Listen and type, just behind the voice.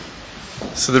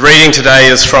So the reading today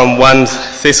is from 1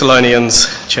 Thessalonians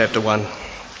chapter 1.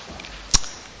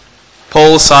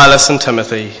 Paul, Silas and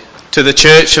Timothy, to the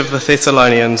church of the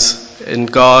Thessalonians in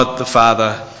God the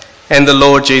Father and the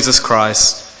Lord Jesus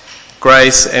Christ,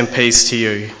 grace and peace to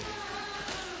you.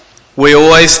 We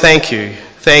always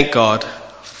thank God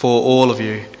for all of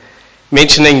you,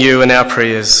 mentioning you in our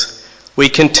prayers. We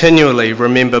continually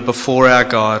remember before our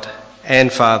God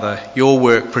and Father your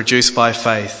work produced by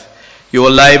faith, your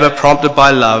labour prompted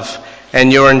by love,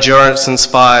 and your endurance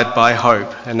inspired by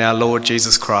hope in our Lord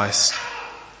Jesus Christ.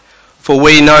 For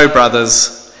we know,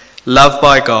 brothers, loved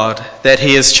by God, that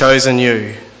he has chosen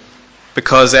you,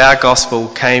 because our gospel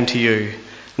came to you,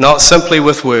 not simply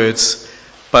with words,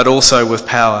 but also with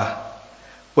power,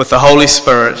 with the Holy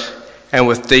Spirit, and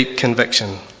with deep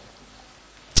conviction.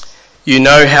 You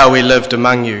know how we lived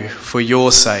among you for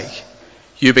your sake.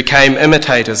 You became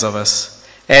imitators of us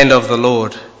and of the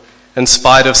Lord. In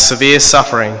spite of severe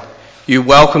suffering, you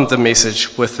welcomed the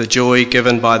message with the joy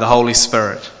given by the Holy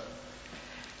Spirit.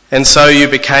 And so you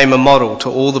became a model to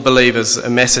all the believers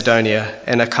in Macedonia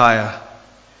and Achaia.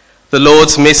 The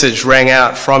Lord's message rang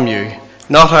out from you,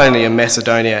 not only in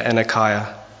Macedonia and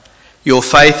Achaia. Your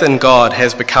faith in God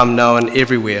has become known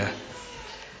everywhere.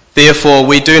 Therefore,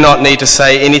 we do not need to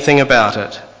say anything about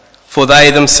it, for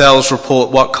they themselves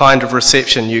report what kind of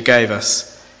reception you gave us.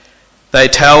 They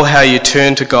tell how you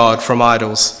turned to God from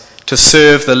idols to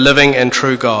serve the living and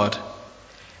true God,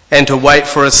 and to wait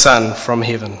for his Son from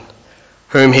heaven,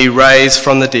 whom he raised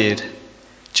from the dead,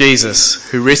 Jesus,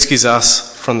 who rescues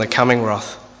us from the coming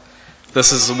wrath.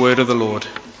 This is the word of the Lord.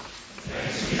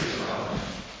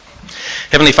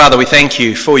 Heavenly Father, we thank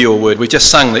you for your word. We just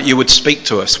sung that you would speak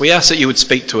to us. We ask that you would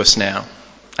speak to us now.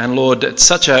 And Lord, it's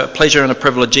such a pleasure and a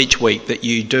privilege each week that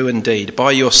you do indeed,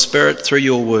 by your Spirit, through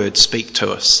your word, speak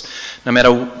to us. No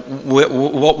matter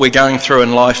what we're going through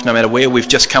in life, no matter where we've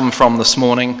just come from this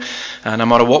morning, no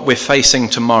matter what we're facing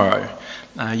tomorrow,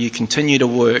 you continue to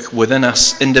work within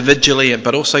us individually,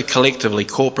 but also collectively,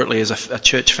 corporately as a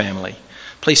church family.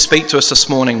 Please speak to us this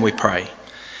morning, we pray.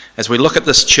 As we look at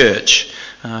this church,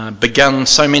 begun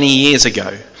so many years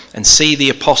ago, and see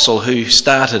the apostle who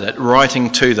started it writing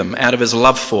to them out of his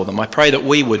love for them, I pray that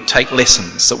we would take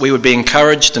lessons, that we would be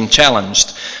encouraged and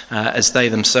challenged as they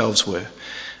themselves were.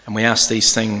 And we ask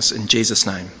these things in Jesus'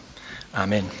 name.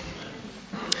 Amen.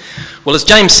 Well, as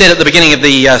James said at the beginning of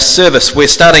the service, we're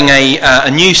starting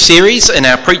a new series in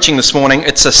our preaching this morning.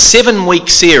 It's a 7-week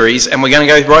series, and we're going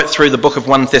to go right through the book of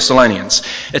 1 Thessalonians.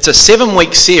 It's a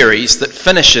 7-week series that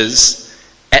finishes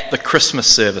at the Christmas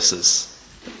services.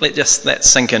 Let that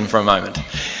sink in for a moment.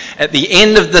 At the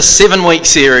end of the 7-week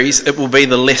series, it will be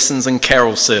the lessons and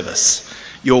carol service.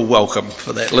 You're welcome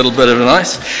for that little bit of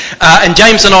advice. And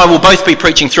James and I will both be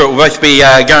preaching through it. We'll both be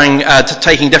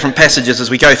taking different passages as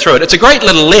we go through it. It's a great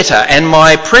little letter, and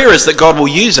my prayer is that God will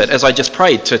use it, as I just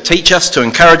prayed, to teach us, to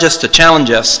encourage us, to challenge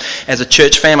us as a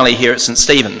church family here at St.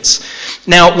 Stephen's.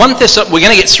 Now, we're going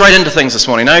to get straight into things this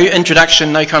morning. No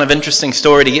introduction, no kind of interesting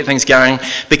story to get things going,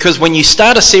 because when you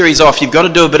start a series off, you've got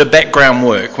to do a bit of background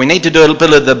work. We need to do a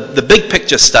bit of the big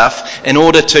picture stuff in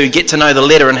order to get to know the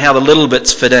letter and how the little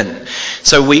bits fit in.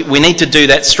 So we need to do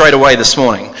that straight away this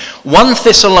morning. 1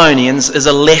 Thessalonians is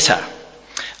a letter.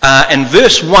 And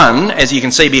verse 1, as you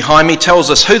can see behind me, tells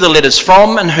us who the letter's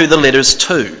from and who the letter's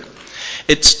to.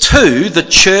 It's to the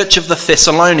church of the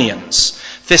Thessalonians.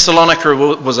 Thessalonica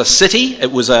was a city.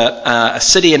 It was a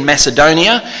city in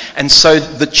Macedonia. And so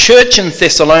the church in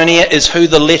Thessalonia is who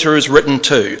the letter is written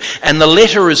to. And the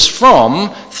letter is from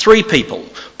 3 people,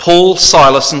 Paul,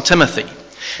 Silas and Timothy.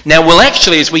 Now, we'll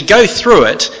actually, as we go through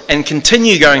it and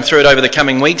continue going through it over the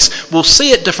coming weeks, we'll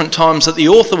see at different times that the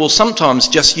author will sometimes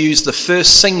just use the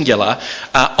first singular,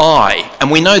 I. And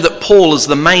we know that Paul is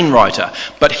the main writer.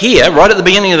 But here, right at the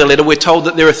beginning of the letter, we're told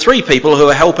that there are 3 people who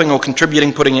are helping or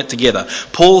contributing, putting it together.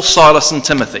 Paul, Silas and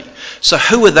Timothy. So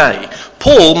who are they?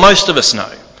 Paul, most of us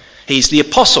know. He's the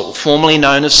apostle, formerly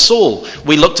known as Saul.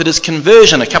 We looked at his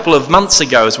conversion a couple of months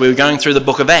ago as we were going through the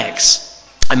book of Acts.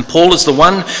 And Paul is the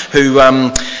one who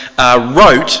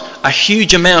wrote a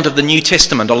huge amount of the New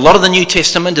Testament. A lot of the New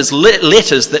Testament is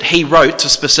letters that he wrote to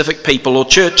specific people or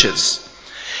churches.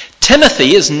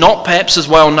 Timothy is not perhaps as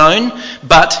well known,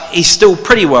 but he's still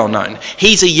pretty well known.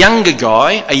 He's a younger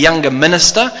guy, a younger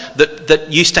minister that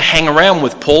used to hang around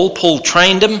with Paul. Paul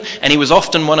trained him, and he was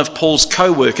often one of Paul's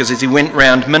co-workers as he went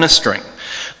round ministering.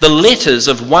 The letters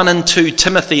of 1 and 2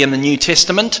 Timothy in the New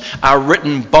Testament are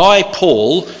written by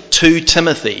Paul to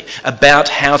Timothy about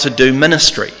how to do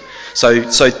ministry. So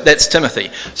that's Timothy.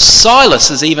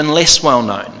 Silas is even less well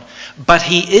known, but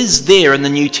he is there in the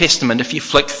New Testament if you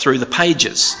flick through the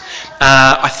pages.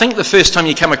 I think the first time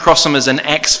you come across him is in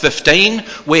Acts 15,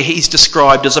 where he's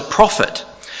described as a prophet.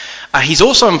 He's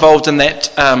also involved in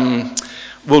that,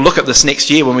 we'll look at this next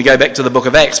year when we go back to the book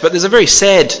of Acts, but there's a very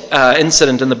sad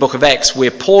incident in the book of Acts where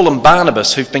Paul and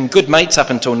Barnabas, who've been good mates up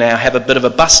until now, have a bit of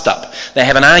a bust-up. They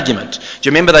have an argument. Do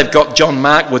you remember they've got John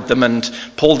Mark with them, and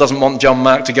Paul doesn't want John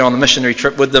Mark to go on the missionary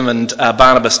trip with them, and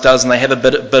Barnabas does, and they have a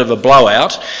bit of a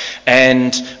blowout.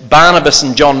 And Barnabas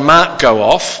and John Mark go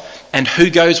off, and who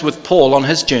goes with Paul on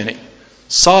his journey?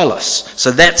 Silas.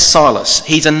 So that's Silas.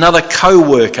 He's another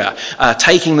co-worker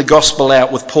taking the gospel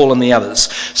out with Paul and the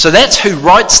others. So that's who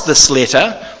writes this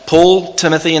letter, Paul,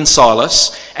 Timothy and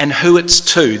Silas, and who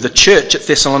it's to, the church at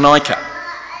Thessalonica.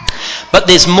 But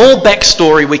there's more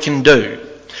backstory we can do.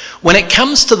 When it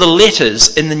comes to the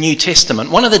letters in the New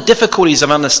Testament, one of the difficulties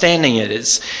of understanding it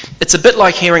is it's a bit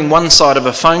like hearing one side of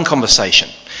a phone conversation.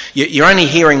 You're only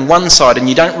hearing one side and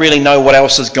you don't really know what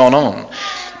else has gone on.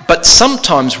 But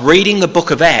sometimes reading the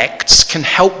book of Acts can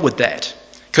help with that.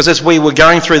 Because as we were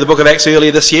going through the book of Acts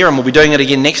earlier this year, and we'll be doing it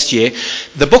again next year,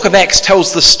 the book of Acts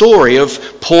tells the story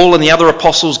of Paul and the other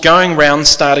apostles going around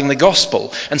starting the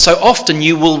gospel. And so often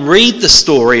you will read the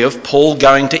story of Paul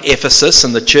going to Ephesus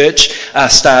and the church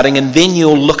starting, and then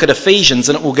you'll look at Ephesians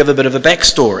and it will give a bit of a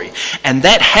backstory. And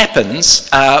that happens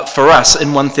for us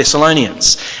in 1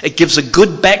 Thessalonians. It gives a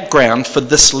good background for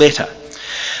this letter.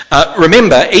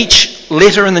 Remember, each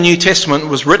letter in the New Testament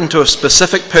was written to a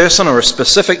specific person or a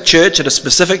specific church at a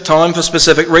specific time for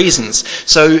specific reasons.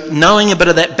 So knowing a bit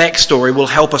of that backstory will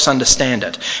help us understand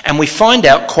it. And we find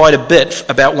out quite a bit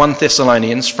about 1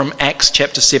 Thessalonians from Acts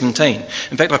chapter 17.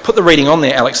 In fact, I put the reading on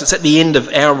there, Alex. It's at the end of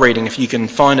our reading, if you can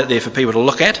find it there for people to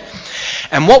look at.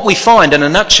 And what we find in a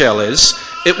nutshell is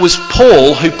it was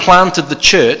Paul who planted the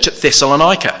church at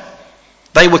Thessalonica.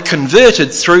 They were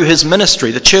converted through his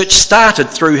ministry. The church started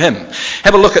through him.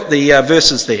 Have a look at the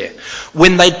verses there.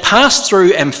 When they'd passed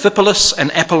through Amphipolis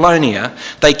and Apollonia,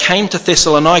 they came to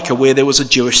Thessalonica where there was a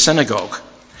Jewish synagogue.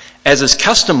 As his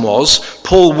custom was,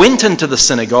 Paul went into the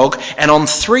synagogue, and on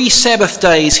 3 Sabbath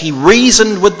days he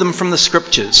reasoned with them from the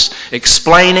scriptures,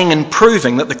 explaining and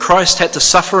proving that the Christ had to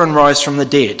suffer and rise from the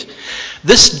dead.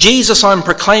 This Jesus I'm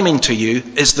proclaiming to you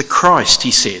is the Christ,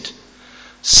 he said.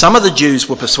 Some of the Jews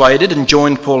were persuaded and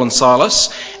joined Paul and Silas,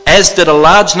 as did a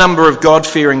large number of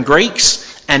God-fearing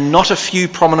Greeks and not a few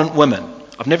prominent women.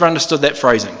 I've never understood that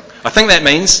phrasing. I think that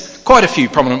means quite a few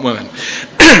prominent women.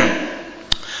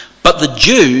 But the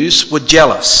Jews were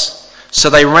jealous,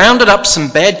 so they rounded up some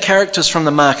bad characters from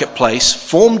the marketplace,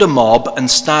 formed a mob and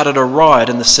started a riot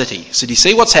in the city. So do you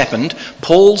see what's happened?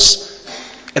 Paul's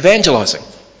evangelizing.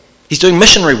 He's doing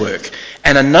missionary work.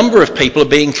 And a number of people are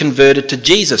being converted to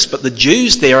Jesus. But the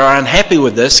Jews there are unhappy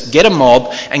with this, get a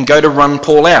mob and go to run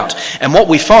Paul out. And what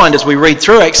we find as we read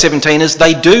through Acts 17 is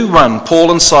they do run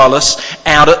Paul and Silas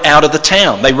out of the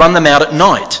town. They run them out at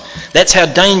night. That's how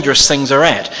dangerous things are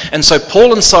at. And so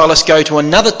Paul and Silas go to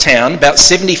another town about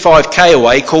 75k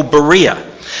away called Berea.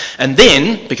 And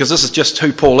then, because this is just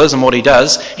who Paul is and what he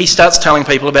does, he starts telling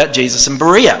people about Jesus in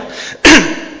Berea.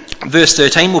 Verse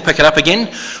 13, we'll pick it up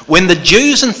again. When the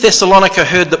Jews in Thessalonica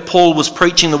heard that Paul was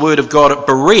preaching the word of God at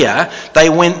Berea, they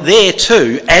went there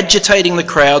too, agitating the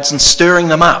crowds and stirring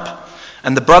them up.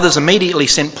 And the brothers immediately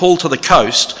sent Paul to the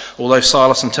coast, although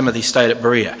Silas and Timothy stayed at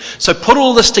Berea. So put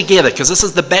all this together, because this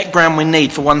is the background we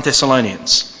need for 1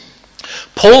 Thessalonians.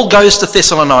 Paul goes to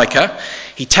Thessalonica.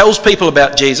 He tells people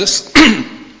about Jesus.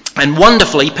 And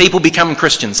wonderfully, people become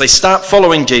Christians. They start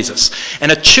following Jesus.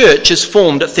 And a church is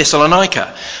formed at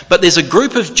Thessalonica. But there's a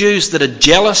group of Jews that are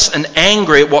jealous and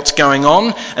angry at what's going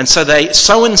on. And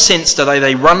so incensed are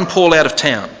they run Paul out of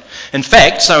town. In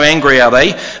fact, so angry are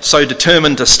they, so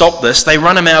determined to stop this, they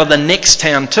run him out of the next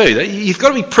town too. You've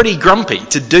got to be pretty grumpy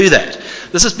to do that.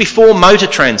 This is before motor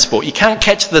transport. You can't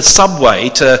catch the subway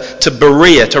to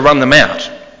Berea to run them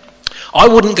out. I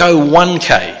wouldn't go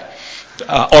 1k.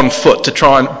 On foot to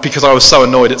try and, because I was so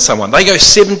annoyed at someone. They go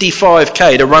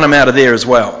 75k to run him out of there as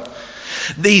well.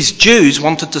 These Jews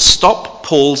wanted to stop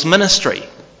Paul's ministry.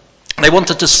 They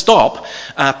wanted to stop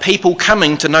people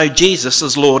coming to know Jesus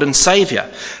as Lord and Saviour.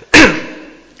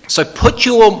 So put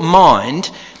your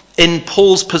mind in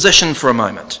Paul's position for a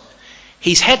moment.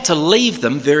 He's had to leave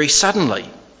them very suddenly.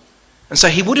 And so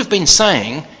he would have been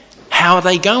saying, how are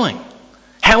they going?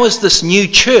 How is this new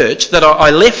church that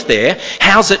I left there,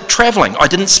 how's it travelling? I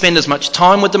didn't spend as much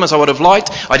time with them as I would have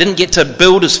liked. I didn't get to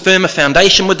build as firm a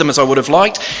foundation with them as I would have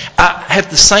liked.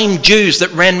 Have the same Jews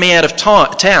that ran me out of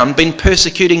town been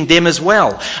persecuting them as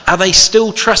well? Are they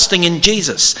still trusting in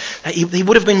Jesus? He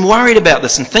would have been worried about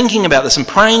this and thinking about this and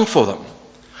praying for them.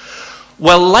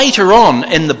 Well, later on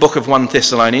in the book of 1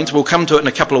 Thessalonians, we'll come to it in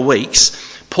a couple of weeks,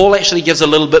 Paul actually gives a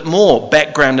little bit more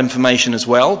background information as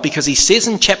well, because he says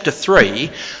in chapter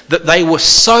 3 that they were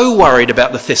so worried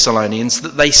about the Thessalonians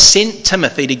that they sent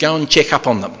Timothy to go and check up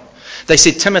on them. They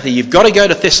said, Timothy, you've got to go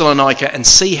to Thessalonica and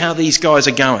see how these guys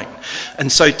are going.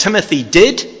 And so Timothy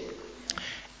did,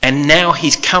 and now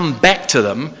he's come back to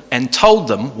them and told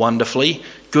them, wonderfully,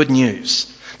 good news.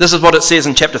 This is what it says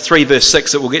in chapter 3, verse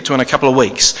 6, that we'll get to in a couple of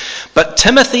weeks. But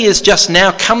Timothy has just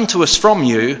now come to us from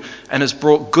you and has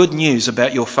brought good news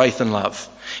about your faith and love.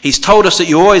 He's told us that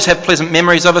you always have pleasant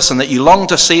memories of us and that you long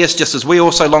to see us just as we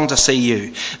also long to see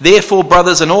you. Therefore,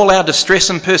 brothers, in all our distress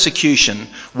and persecution,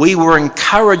 we were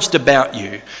encouraged about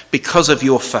you because of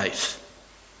your faith.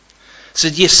 So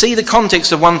do you see the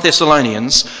context of 1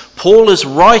 Thessalonians? Paul is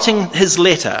writing his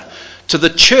letter to the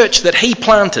church that he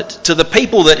planted, to the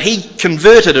people that he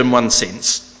converted in one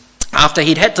sense, after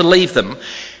he'd had to leave them.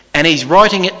 And he's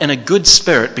writing it in a good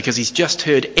spirit because he's just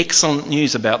heard excellent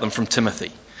news about them from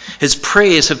Timothy. His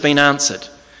prayers have been answered.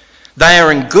 They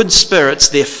are in good spirits,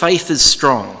 their faith is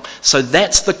strong. So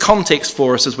that's the context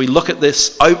for us as we look at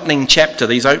this opening chapter,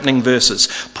 these opening verses.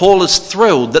 Paul is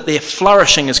thrilled that they're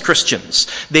flourishing as Christians.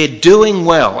 They're doing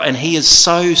well, and he is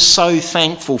so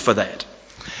thankful for that.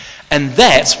 And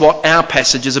that's what our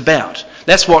passage is about.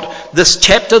 That's what this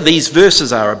chapter, these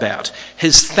verses are about.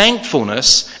 His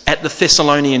thankfulness at the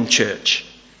Thessalonian church.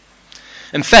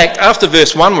 In fact, after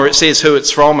verse 1, where it says who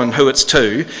it's from and who it's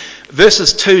to,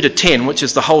 verses 2 to 10, which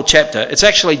is the whole chapter, it's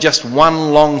actually just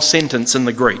one long sentence in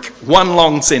the Greek. One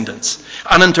long sentence,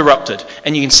 uninterrupted.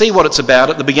 And you can see what it's about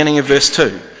at the beginning of verse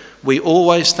 2. We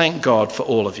always thank God for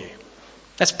all of you.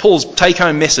 That's Paul's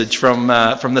take-home message from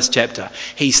this chapter.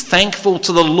 He's thankful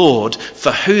to the Lord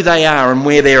for who they are and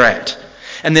where they're at.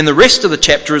 And then the rest of the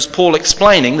chapter is Paul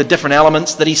explaining the different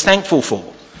elements that he's thankful for.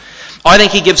 I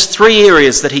think he gives 3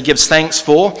 areas that he gives thanks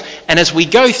for, and as we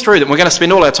go through them, we're going to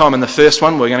spend all our time in the first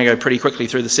one, we're going to go pretty quickly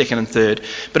through the second and third,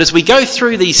 but as we go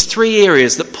through these 3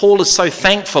 areas that Paul is so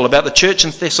thankful about the church in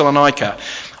Thessalonica,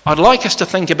 I'd like us to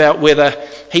think about whether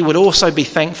he would also be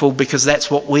thankful because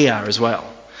that's what we are as well,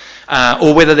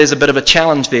 or whether there's a bit of a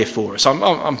challenge there for us.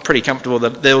 I'm pretty comfortable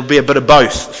that there will be a bit of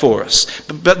both for us,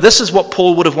 but this is what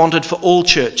Paul would have wanted for all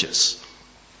churches.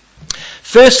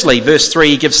 Firstly, verse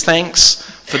 3, he gives thanks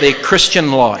for their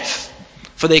Christian life.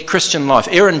 For their Christian life.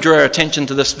 Aaron drew our attention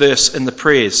to this verse in the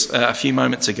prayers a few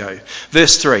moments ago.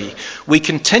 Verse 3, we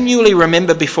continually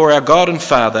remember before our God and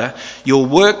Father your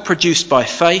work produced by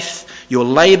faith, your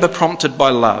labour prompted by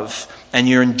love, and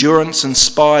your endurance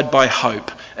inspired by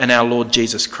hope in our Lord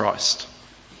Jesus Christ.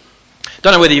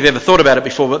 Don't know whether you've ever thought about it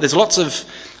before, but there's lots of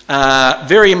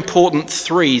very important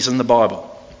threes in the Bible.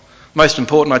 Most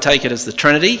important, I take it, is the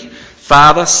Trinity,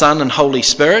 Father, Son, and Holy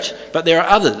Spirit, but there are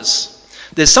others.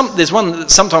 There's one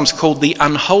that's sometimes called the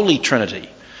unholy Trinity,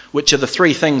 which are the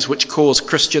 3 things which cause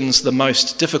Christians the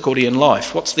most difficulty in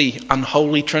life. What's the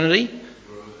unholy Trinity?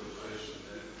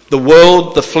 The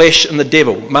world, the flesh, and the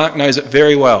devil. Mark knows it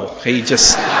very well. He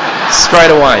just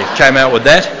straight away came out with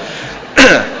that.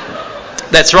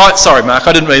 That's right. Sorry, Mark,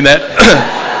 I didn't mean that.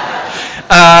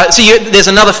 There's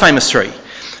another famous 3.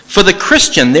 For the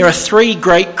Christian, there are 3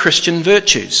 great Christian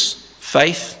virtues: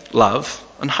 faith, love,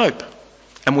 and hope.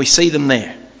 And we see them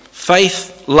there.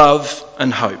 Faith, love,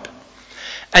 and hope.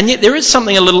 And yet there is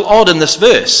something a little odd in this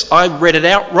verse. I read it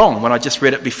out wrong when I just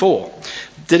read it before.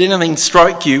 Did anything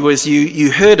strike you as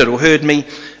you heard it or heard me?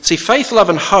 See, faith, love,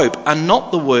 and hope are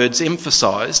not the words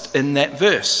emphasised in that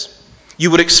verse. You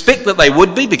would expect that they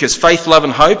would be, because faith, love,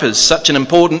 and hope is such an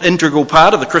important, integral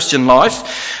part of the Christian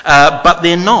life, but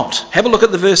they're not. Have a look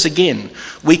at the verse again.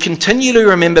 We continually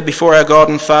remember before our God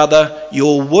and Father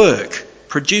your work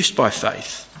produced by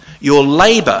faith, your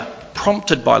labour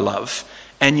prompted by love,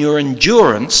 and your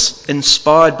endurance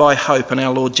inspired by hope in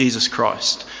our Lord Jesus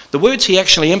Christ. The words he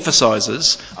actually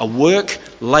emphasises are work,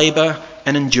 labour,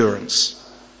 and endurance.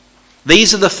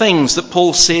 These are the things that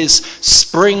Paul says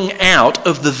spring out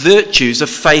of the virtues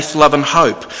of faith, love, and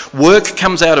hope. Work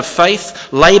comes out of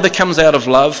faith, labour comes out of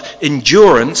love,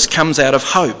 endurance comes out of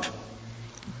hope.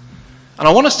 And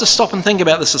I want us to stop and think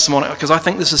about this morning, because I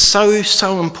think this is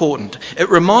so important. It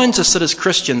reminds us that as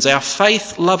Christians, our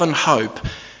faith, love, and hope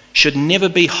should never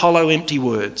be hollow, empty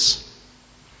words.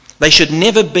 They should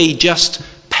never be just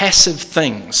passive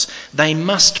things. They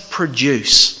must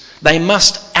produce. They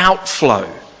must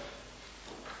outflow.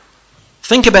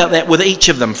 Think about that with each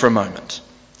of them for a moment.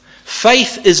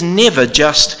 Faith is never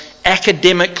just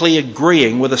academically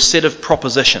agreeing with a set of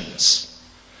propositions.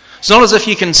 It's not as if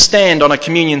you can stand on a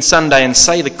communion Sunday and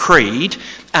say the creed,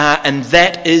 and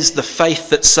that is the faith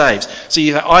that saves. So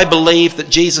you say, I believe that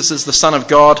Jesus is the Son of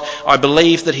God. I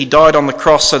believe that he died on the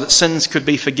cross so that sins could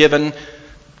be forgiven.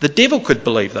 The devil could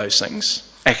believe those things.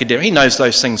 Academic, he knows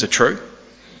those things are true.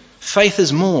 Faith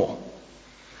is more.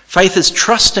 Faith is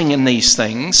trusting in these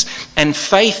things, and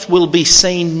faith will be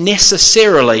seen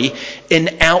necessarily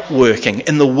in outworking,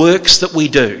 in the works that we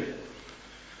do.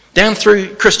 Down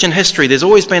through Christian history, there's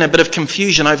always been a bit of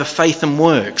confusion over faith and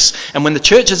works. And when the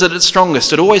church is at its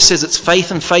strongest, it always says it's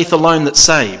faith and faith alone that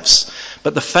saves.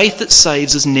 But the faith that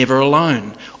saves is never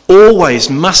alone. Always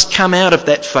must come out of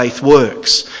that faith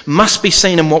works. Must be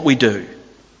seen in what we do.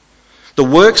 The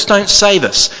works don't save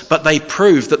us, but they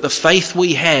prove that the faith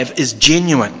we have is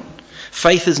genuine.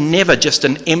 Faith is never just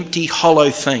an empty, hollow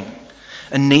thing.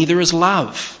 And neither is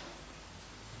love.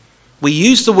 We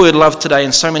use the word love today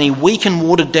in so many weak and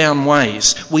watered down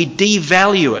ways. We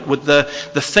devalue it with the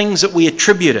things that we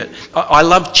attribute it. I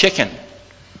love chicken.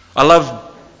 I love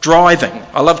driving.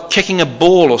 I love kicking a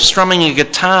ball or strumming a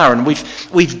guitar. And we've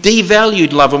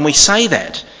devalued love when we say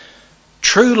that.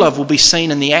 True love will be seen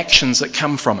in the actions that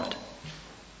come from it.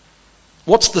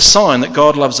 What's the sign that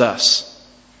God loves us?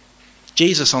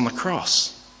 Jesus on the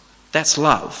cross. That's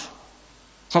love.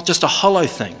 It's not just a hollow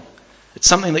thing. It's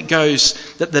something that goes,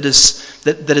 that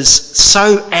is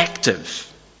so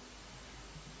active.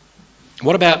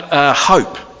 What about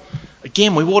hope?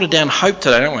 Again, we water down hope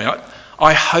today, don't we?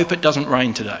 I hope it doesn't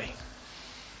rain today.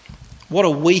 What a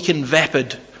weak and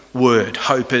vapid word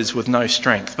hope is with no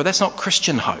strength. But that's not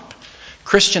Christian hope.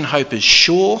 Christian hope is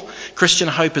sure. Christian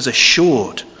hope is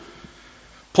assured.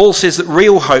 Paul says that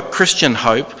real hope, Christian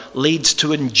hope, leads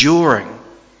to enduring.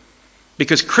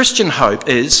 Because Christian hope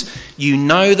is, you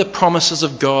know the promises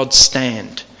of God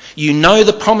stand. You know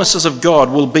the promises of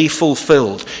God will be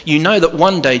fulfilled. You know that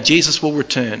one day Jesus will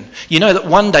return. You know that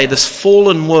one day this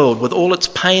fallen world with all its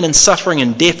pain and suffering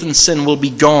and death and sin will be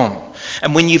gone.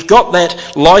 And when you've got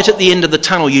that light at the end of the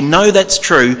tunnel, you know that's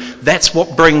true. That's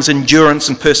what brings endurance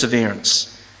and perseverance.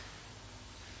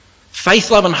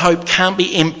 Faith, love and hope can't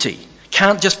be empty.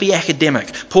 Can't just be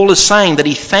academic. Paul is saying that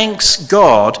he thanks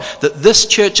God that this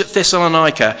church at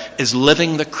Thessalonica is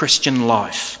living the Christian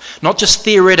life. Not just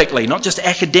theoretically, not just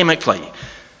academically.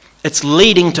 It's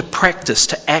leading to practice,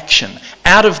 to action.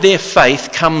 Out of their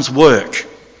faith comes work.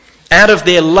 Out of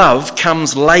their love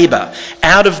comes labour.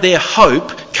 Out of their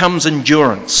hope comes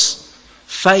endurance.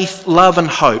 Faith, love and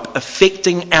hope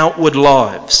affecting outward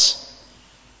lives.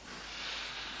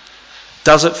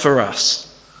 Does it for us?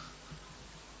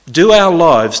 Do our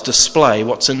lives display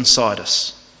what's inside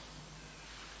us?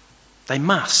 They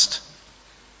must.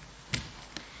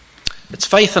 It's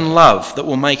faith and love that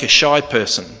will make a shy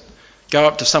person go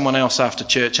up to someone else after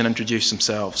church and introduce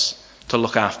themselves to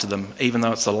look after them, even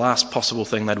though it's the last possible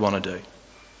thing they'd want to do.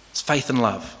 It's faith and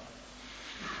love.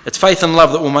 It's faith and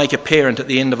love that will make a parent at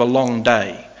the end of a long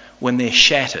day, when they're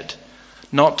shattered,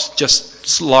 not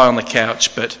just lie on the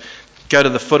couch, but go to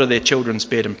the foot of their children's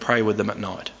bed and pray with them at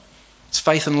night. It's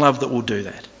faith and love that will do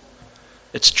that.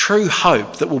 It's true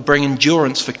hope that will bring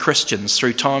endurance for Christians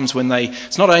through times when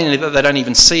it's not only that they don't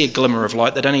even see a glimmer of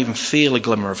light, they don't even feel a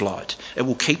glimmer of light. It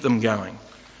will keep them going.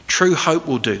 True hope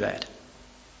will do that.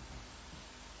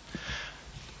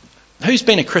 Who's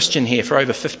been a Christian here for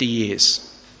over 50 years?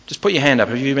 Just put your hand up.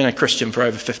 Have you been a Christian for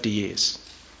over 50 years?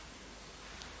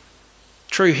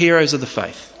 True heroes of the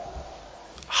faith.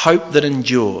 Hope that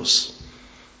endures.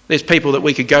 There's people that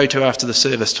we could go to after the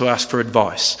service to ask for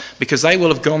advice, because they will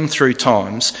have gone through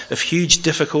times of huge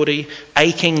difficulty,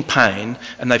 aching pain,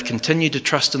 and they've continued to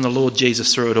trust in the Lord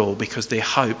Jesus through it all because their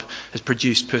hope has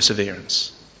produced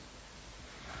perseverance.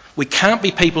 We can't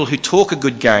be people who talk a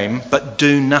good game but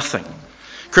do nothing.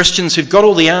 Christians who've got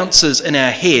all the answers in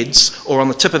our heads or on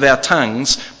the tip of our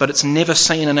tongues, but it's never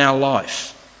seen in our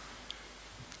life.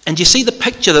 And you see the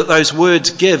picture that those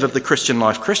words give of the Christian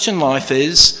life. Christian life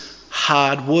is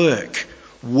hard work.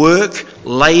 Work,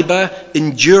 labour,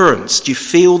 endurance. Do you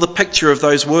feel the picture of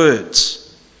those words?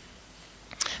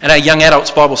 At our young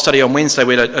adults Bible study on Wednesday,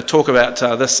 we had a talk about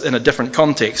this in a different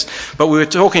context. But we were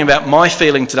talking about my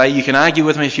feeling today. You can argue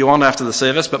with me if you want after the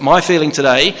service, but my feeling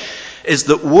today is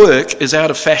that work is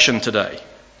out of fashion today.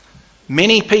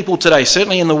 Many people today,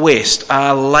 certainly in the West,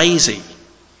 are lazy.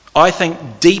 I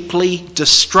think deeply,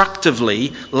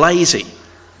 destructively lazy.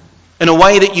 In a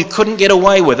way that you couldn't get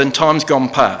away with in times gone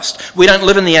past. We don't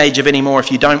live in the age of anymore,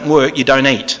 if you don't work, you don't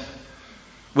eat.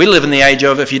 We live in the age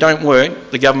of, if you don't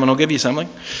work, the government will give you something.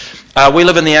 We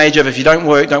live in the age of, if you don't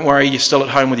work, don't worry, you're still at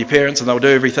home with your parents and they'll do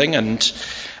everything. And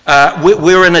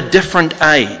we're in a different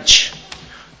age.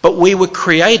 But we were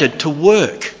created to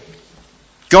work.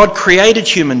 God created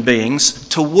human beings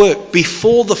to work.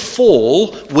 Before the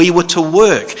fall, we were to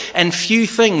work. And few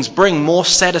things bring more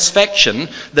satisfaction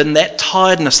than that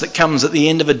tiredness that comes at the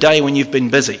end of a day when you've been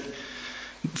busy.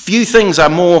 Few things are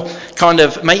more kind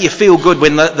of make you feel good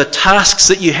when the tasks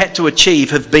that you had to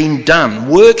achieve have been done.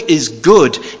 Work is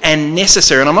good and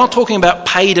necessary. And I'm not talking about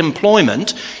paid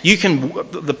employment.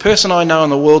 The person I know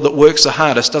in the world that works the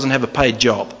hardest doesn't have a paid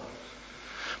job.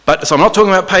 So I'm not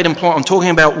talking about paid employment, I'm talking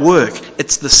about work.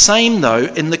 It's the same though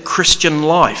in the Christian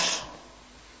life.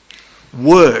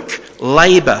 Work,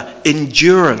 labour,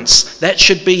 endurance, that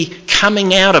should be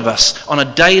coming out of us on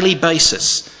a daily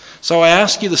basis. So I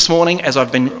ask you this morning, as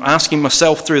I've been asking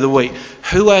myself through the week,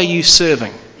 who are you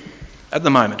serving at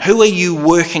the moment? Who are you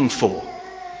working for?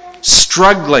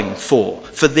 Struggling for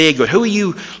their good? Who are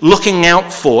you looking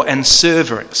out for and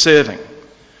serving?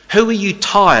 Who are you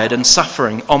tired and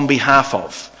suffering on behalf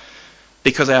of?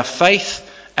 Because our faith,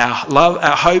 our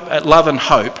love and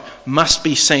hope must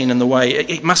be seen in the way,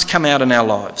 it must come out in our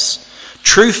lives.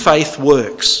 True faith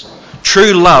works.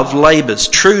 True love labours.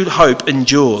 True hope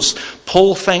endures.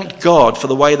 Paul thanked God for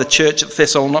the way the church at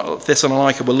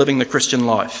Thessalonica were living the Christian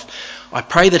life. I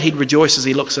pray that he'd rejoice as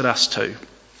he looks at us too.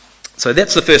 So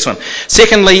that's the first one.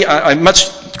 Secondly, I'm much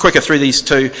quicker through these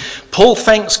two. Paul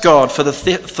thanks God for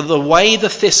the way the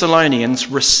Thessalonians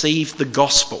received the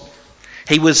gospel.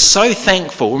 He was so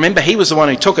thankful. Remember, he was the one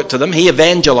who took it to them. He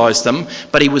evangelised them,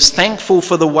 but he was thankful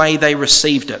for the way they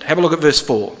received it. Have a look at verse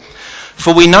 4.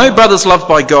 For we know, brothers loved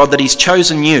by God, that he's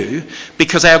chosen you,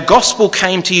 because our gospel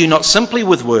came to you not simply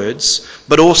with words,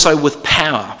 but also with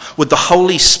power, with the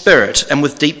Holy Spirit, and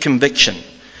with deep conviction.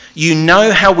 You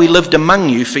know how we lived among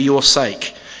you for your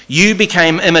sake. You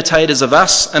became imitators of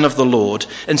us and of the Lord.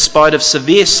 In spite of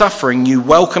severe suffering, you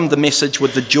welcomed the message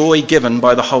with the joy given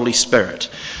by the Holy Spirit.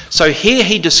 So here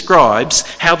he describes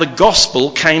how the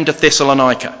gospel came to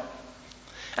Thessalonica.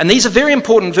 And these are very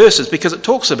important verses because it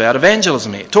talks about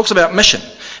evangelism here. It talks about mission.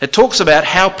 It talks about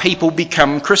how people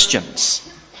become Christians.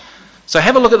 So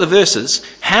have a look at the verses.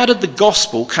 How did the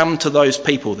gospel come to those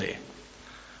people there?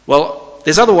 Well,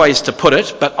 there's other ways to put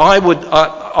it, but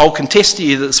I'll contest to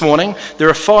you this morning, there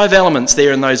are 5 elements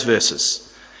there in those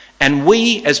verses. And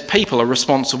we as people are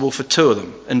responsible for 2 of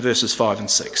them in verses 5 and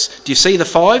 6. Do you see the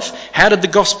 5? How did the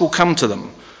gospel come to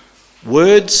them?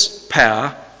 Words,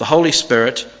 power, the Holy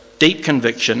Spirit, deep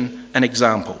conviction, and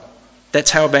example.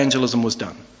 That's how evangelism was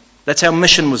done. That's how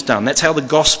mission was done. That's how the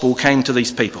gospel came to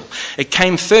these people. It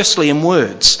came firstly in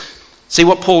words. See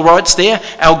what Paul writes there?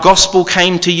 Our gospel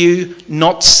came to you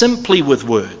not simply with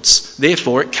words.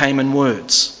 Therefore, it came in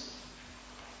words.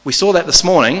 We saw that this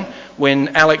morning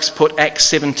when Alex put Acts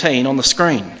 17 on the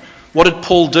screen. What did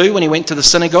Paul do when he went to the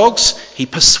synagogues? He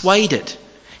persuaded.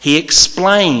 He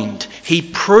explained. He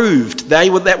proved.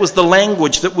 That was the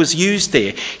language that was used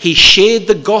there. He shared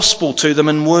the gospel to them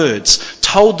in words,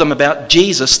 told them about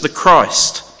Jesus the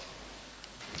Christ.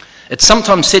 It's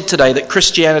sometimes said today that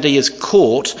Christianity is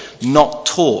caught, not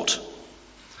taught.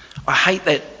 I hate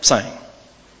that saying.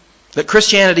 That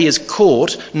Christianity is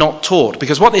caught, not taught.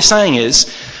 Because what they're saying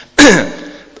is,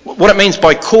 what it means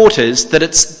by caught is that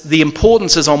it's the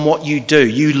importance is on what you do.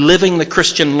 You living the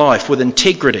Christian life with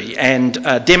integrity and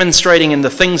demonstrating in the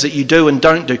things that you do and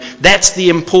don't do. That's the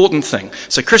important thing.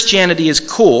 So Christianity is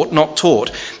caught, not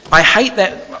taught. I hate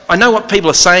that. I know what people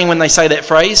are saying when they say that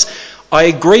phrase. I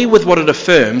agree with what it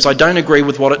affirms. I don't agree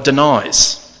with what it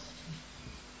denies.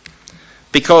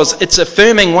 Because it's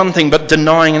affirming one thing but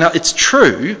denying another. It's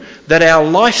true that our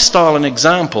lifestyle and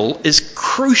example is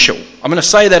crucial. I'm going to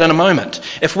say that in a moment.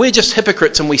 If we're just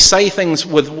hypocrites and we say things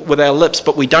with our lips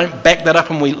but we don't back that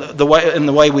up in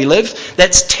the way we live,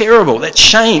 that's terrible. That's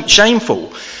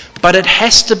shameful. But it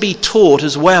has to be taught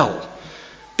as well.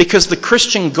 Because the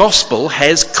Christian gospel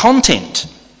has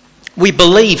content. We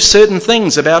believe certain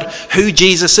things about who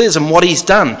Jesus is and what he's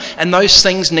done. And those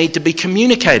things need to be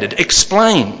communicated,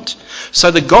 explained. So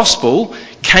the gospel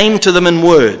came to them in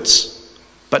words,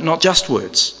 but not just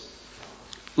words.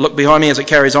 Look behind me as it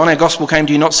carries on. Our gospel came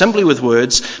to you not simply with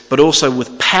words, but also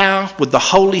with power, with the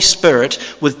Holy Spirit,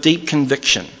 with deep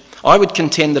conviction. I would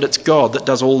contend that it's God that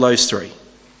does all those 3.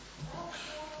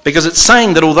 Because it's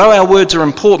saying that although our words are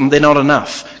important, they're not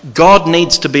enough. God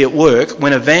needs to be at work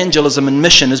when evangelism and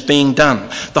mission is being done.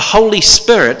 The Holy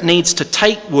Spirit needs to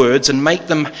take words and make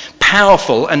them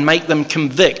powerful and make them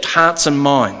convict hearts and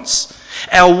minds.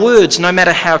 Our words, no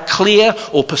matter how clear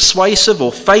or persuasive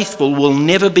or faithful, will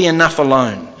never be enough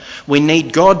alone. We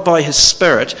need God by his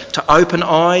Spirit to open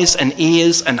eyes and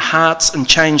ears and hearts and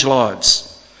change lives.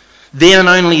 Then and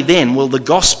only then will the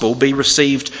gospel be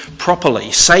received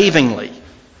properly, savingly.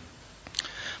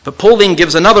 But Paul then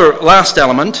gives another last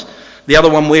element, the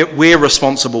other one we're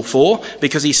responsible for,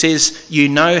 because he says, you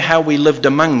know how we lived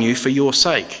among you for your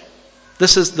sake.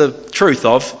 This is the truth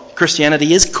of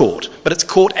Christianity is caught, but it's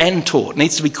caught and taught. It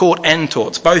needs to be caught and taught.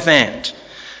 It's both and.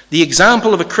 The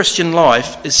example of a Christian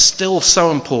life is still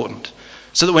so important,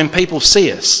 so that when people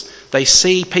see us, they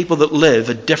see people that live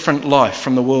a different life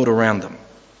from the world around them.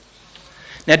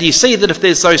 Now, do you see that if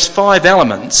there's those 5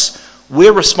 elements,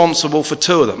 we're responsible for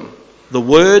 2 of them, the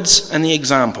words and the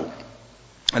example.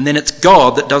 And then it's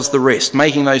God that does the rest,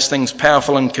 making those things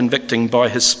powerful and convicting by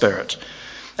his Spirit.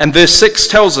 And verse 6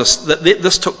 tells us that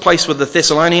this took place with the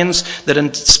Thessalonians, that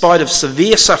in spite of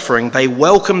severe suffering, they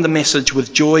welcomed the message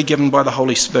with joy given by the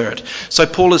Holy Spirit. So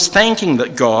Paul is thanking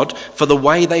that God for the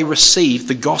way they received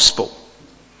the gospel.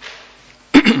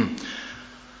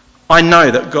 I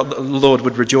know that God, the Lord,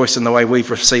 would rejoice in the way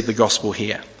we've received the gospel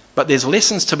here. But there's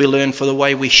lessons to be learned for the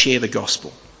way we share the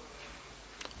gospel.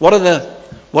 What are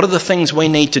the things we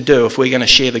need to do if we're going to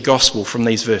share the gospel from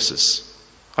these verses?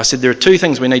 I said there are 2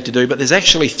 things we need to do, but there's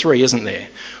actually 3, isn't there?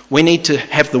 We need to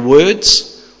have the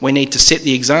words, we need to set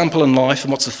the example in life,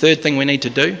 and what's the 3rd thing we need to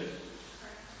do?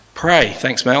 Pray.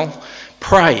 Thanks, Mel.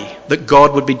 Pray that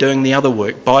God would be doing the other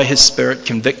work by his Spirit,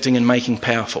 convicting and making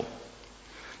powerful.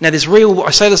 Now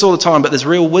I say this all the time, but there's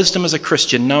real wisdom as a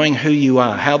Christian knowing who you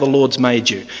are, how the Lord's made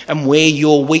you, and where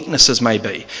your weaknesses may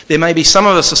be. There may be some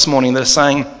of us this morning that are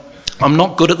saying, I'm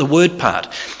not good at the word part.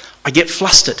 I get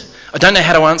flustered. I don't know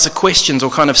how to answer questions or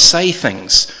kind of say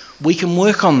things. We can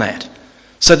work on that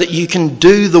so that you can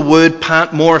do the word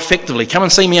part more effectively. Come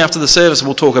and see me after the service,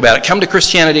 we'll talk about it. Come to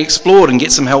Christianity Explored and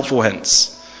get some helpful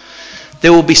hints.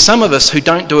 There will be some of us who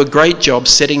don't do a great job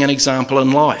setting an example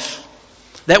in life.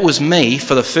 That was me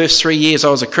for the first 3 years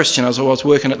I was a Christian as I was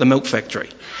working at the milk factory.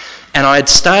 And I had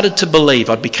started to believe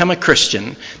I'd become a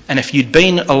Christian, and if you'd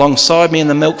been alongside me in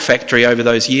the milk factory over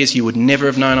those years, you would never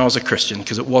have known I was a Christian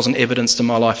because it wasn't evidenced in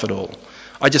my life at all.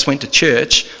 I just went to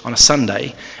church on a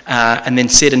Sunday and then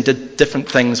said and did different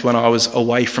things when I was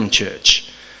away from church.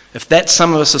 If that's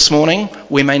some of us this morning,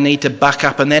 we may need to buck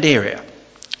up in that area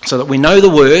so that we know the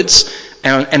words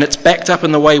and it's backed up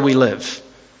in the way we live.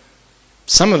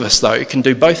 Some of us, though, can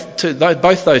do both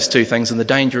those 2 things, and the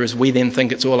danger is we then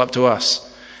think it's all up to us.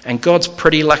 And God's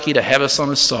pretty lucky to have us on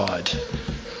his side.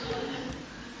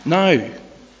 No.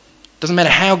 Doesn't matter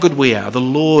how good we are, the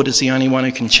Lord is the only one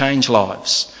who can change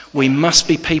lives. We must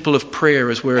be people of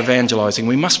prayer as we're evangelising.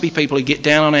 We must be people who get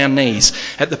down on our knees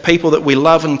at the people that we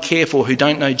love and care for who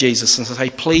don't know Jesus and say,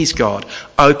 please God,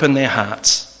 open their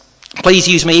hearts. Please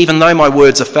use me even though my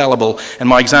words are fallible and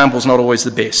my example's not always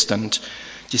the best. And do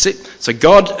you see? So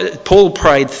Paul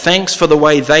prayed, thanks for the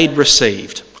way they'd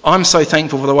received. I'm so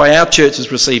thankful for the way our church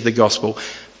has received the gospel.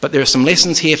 But there are some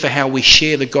lessons here for how we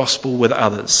share the gospel with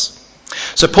others.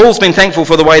 So Paul's been thankful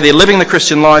for the way they're living the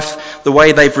Christian life, the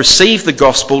way they've received the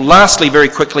gospel. Lastly, very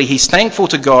quickly, he's thankful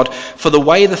to God for the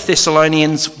way the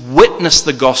Thessalonians witness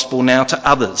the gospel now to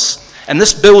others. And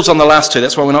this builds on the last 2,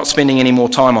 that's why we're not spending any more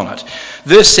time on it.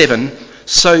 Verse 7,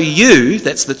 so you,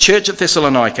 that's the church at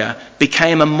Thessalonica,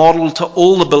 became a model to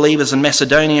all the believers in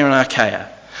Macedonia and Achaia.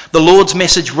 The Lord's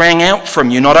message rang out from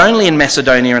you, not only in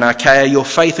Macedonia and Achaia, your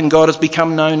faith in God has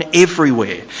become known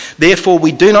everywhere. Therefore,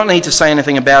 we do not need to say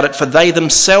anything about it, for they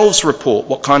themselves report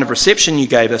what kind of reception you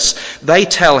gave us. They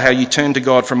tell how you turned to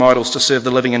God from idols to serve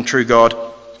the living and true God,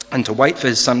 and to wait for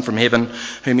his Son from heaven,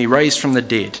 whom he raised from the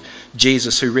dead,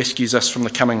 Jesus, who rescues us from the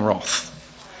coming wrath.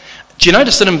 Do you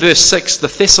notice that in verse 6, the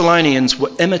Thessalonians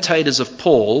were imitators of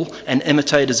Paul and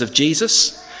imitators of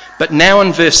Jesus? But now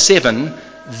in verse 7,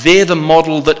 they're the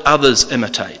model that others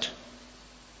imitate.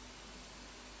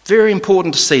 Very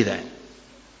important to see that.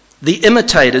 The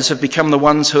imitators have become the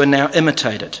ones who are now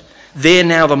imitated. They're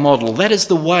now the model. That is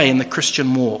the way in the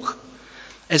Christian walk.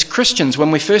 As Christians,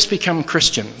 when we first become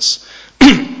Christians,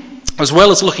 as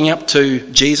well as looking up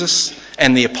to Jesus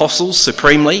and the apostles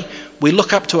supremely, we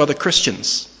look up to other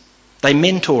Christians. They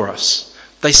mentor us.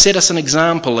 They set us an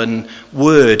example in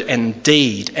word and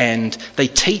deed, and they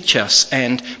teach us.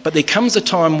 But there comes a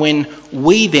time when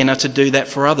we then are to do that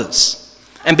for others.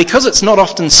 And because it's not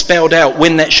often spelled out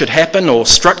when that should happen or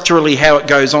structurally how it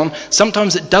goes on,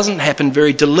 sometimes it doesn't happen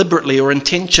very deliberately or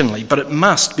intentionally, but it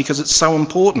must because it's so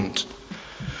important.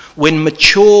 When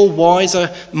mature,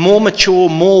 wiser,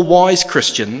 more wise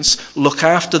Christians look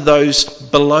after those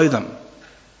below them.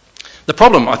 The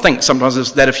problem, I think, sometimes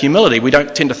is that of humility. We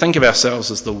don't tend to think of ourselves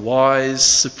as the wise,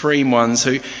 supreme ones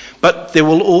but there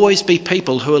will always be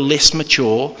people who are less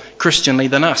mature Christianly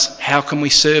than us. How can we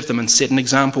serve them and set an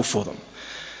example for them?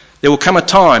 There will come a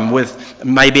time with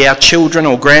maybe our children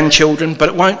or grandchildren, but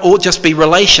it won't all just be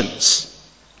relations.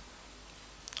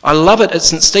 I love it at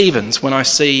St. Stephen's when I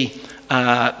see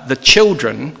the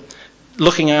children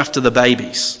looking after the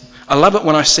babies. I love it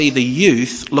when I see the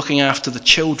youth looking after the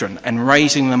children and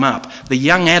raising them up. The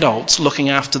young adults looking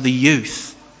after the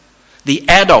youth. The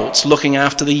adults looking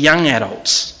after the young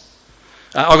adults.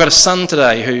 I've got a son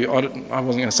today who, I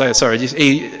wasn't going to say it, sorry,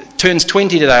 he turns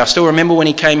 20 today. I still remember when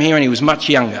he came here and he was much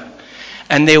younger.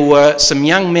 And there were some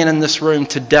young men in this room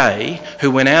today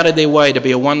who went out of their way to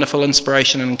be a wonderful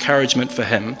inspiration and encouragement for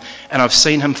him. And I've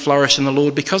seen him flourish in the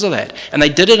Lord because of that. And they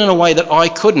did it in a way that I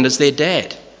couldn't as their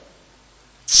dad.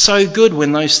 It's so good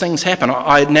when those things happen.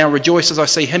 I now rejoice as I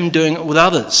see him doing it with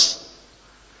others.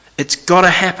 It's got to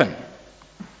happen.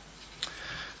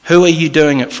 Who are you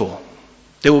doing it for?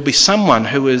 There will be someone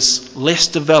who is less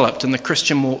developed in the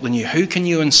Christian walk than you. Who can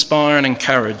you inspire and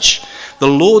encourage? The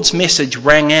Lord's message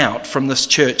rang out from this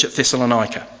church at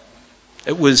Thessalonica.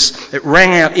 It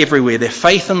rang out everywhere. Their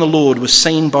faith in the Lord was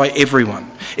seen by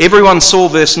everyone. Everyone saw,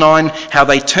 verse 9, how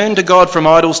they turned to God from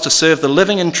idols to serve the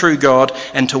living and true God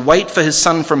and to wait for his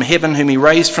Son from heaven whom he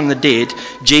raised from the dead,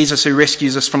 Jesus who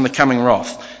rescues us from the coming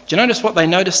wrath. Do you notice what they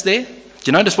noticed there? Do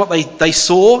you notice what they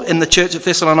saw in the church at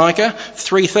Thessalonica?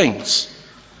 3 things.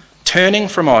 Turning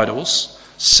from idols,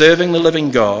 serving the living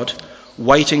God,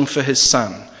 waiting for his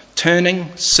Son.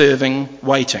 Turning, serving,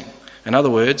 waiting. In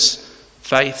other words,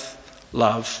 faith,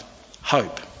 love,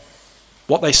 hope.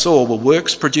 What they saw were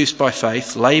works produced by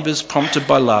faith, labours prompted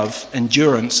by love,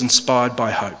 endurance inspired by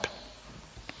hope.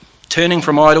 Turning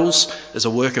from idols is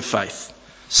a work of faith.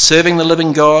 Serving the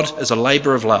living God is a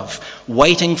labour of love.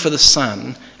 Waiting for the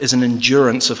Son is an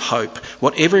endurance of hope.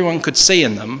 What everyone could see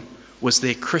in them was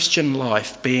their Christian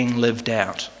life being lived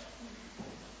out.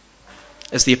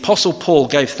 As the Apostle Paul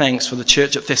gave thanks for the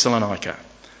church at Thessalonica,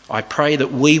 I pray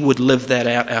that we would live that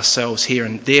out ourselves here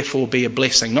and therefore be a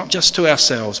blessing, not just to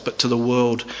ourselves, but to the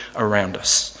world around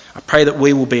us. I pray that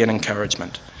we will be an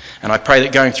encouragement. And I pray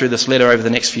that going through this letter over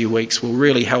the next few weeks will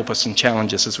really help us and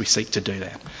challenge us as we seek to do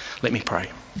that. Let me pray.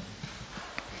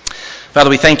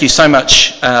 Father, we thank you so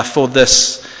much for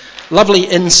this lovely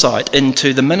insight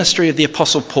into the ministry of the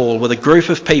Apostle Paul with a group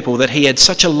of people that he had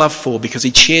such a love for because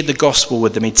he'd shared the gospel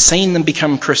with them. He'd seen them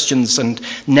become Christians, and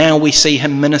now we see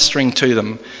him ministering to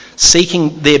them,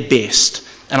 seeking their best.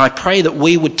 And I pray that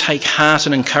we would take heart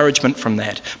and encouragement from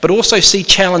that, but also see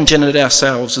challenge in it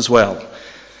ourselves as well.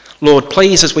 Lord,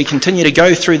 please, as we continue to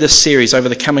go through this series over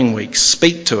the coming weeks,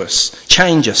 speak to us,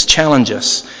 change us, challenge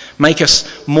us, make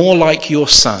us more like your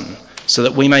Son, so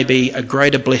that we may be a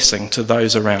greater blessing to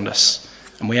those around us.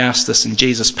 And we ask this in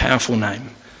Jesus' powerful name.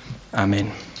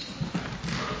 Amen.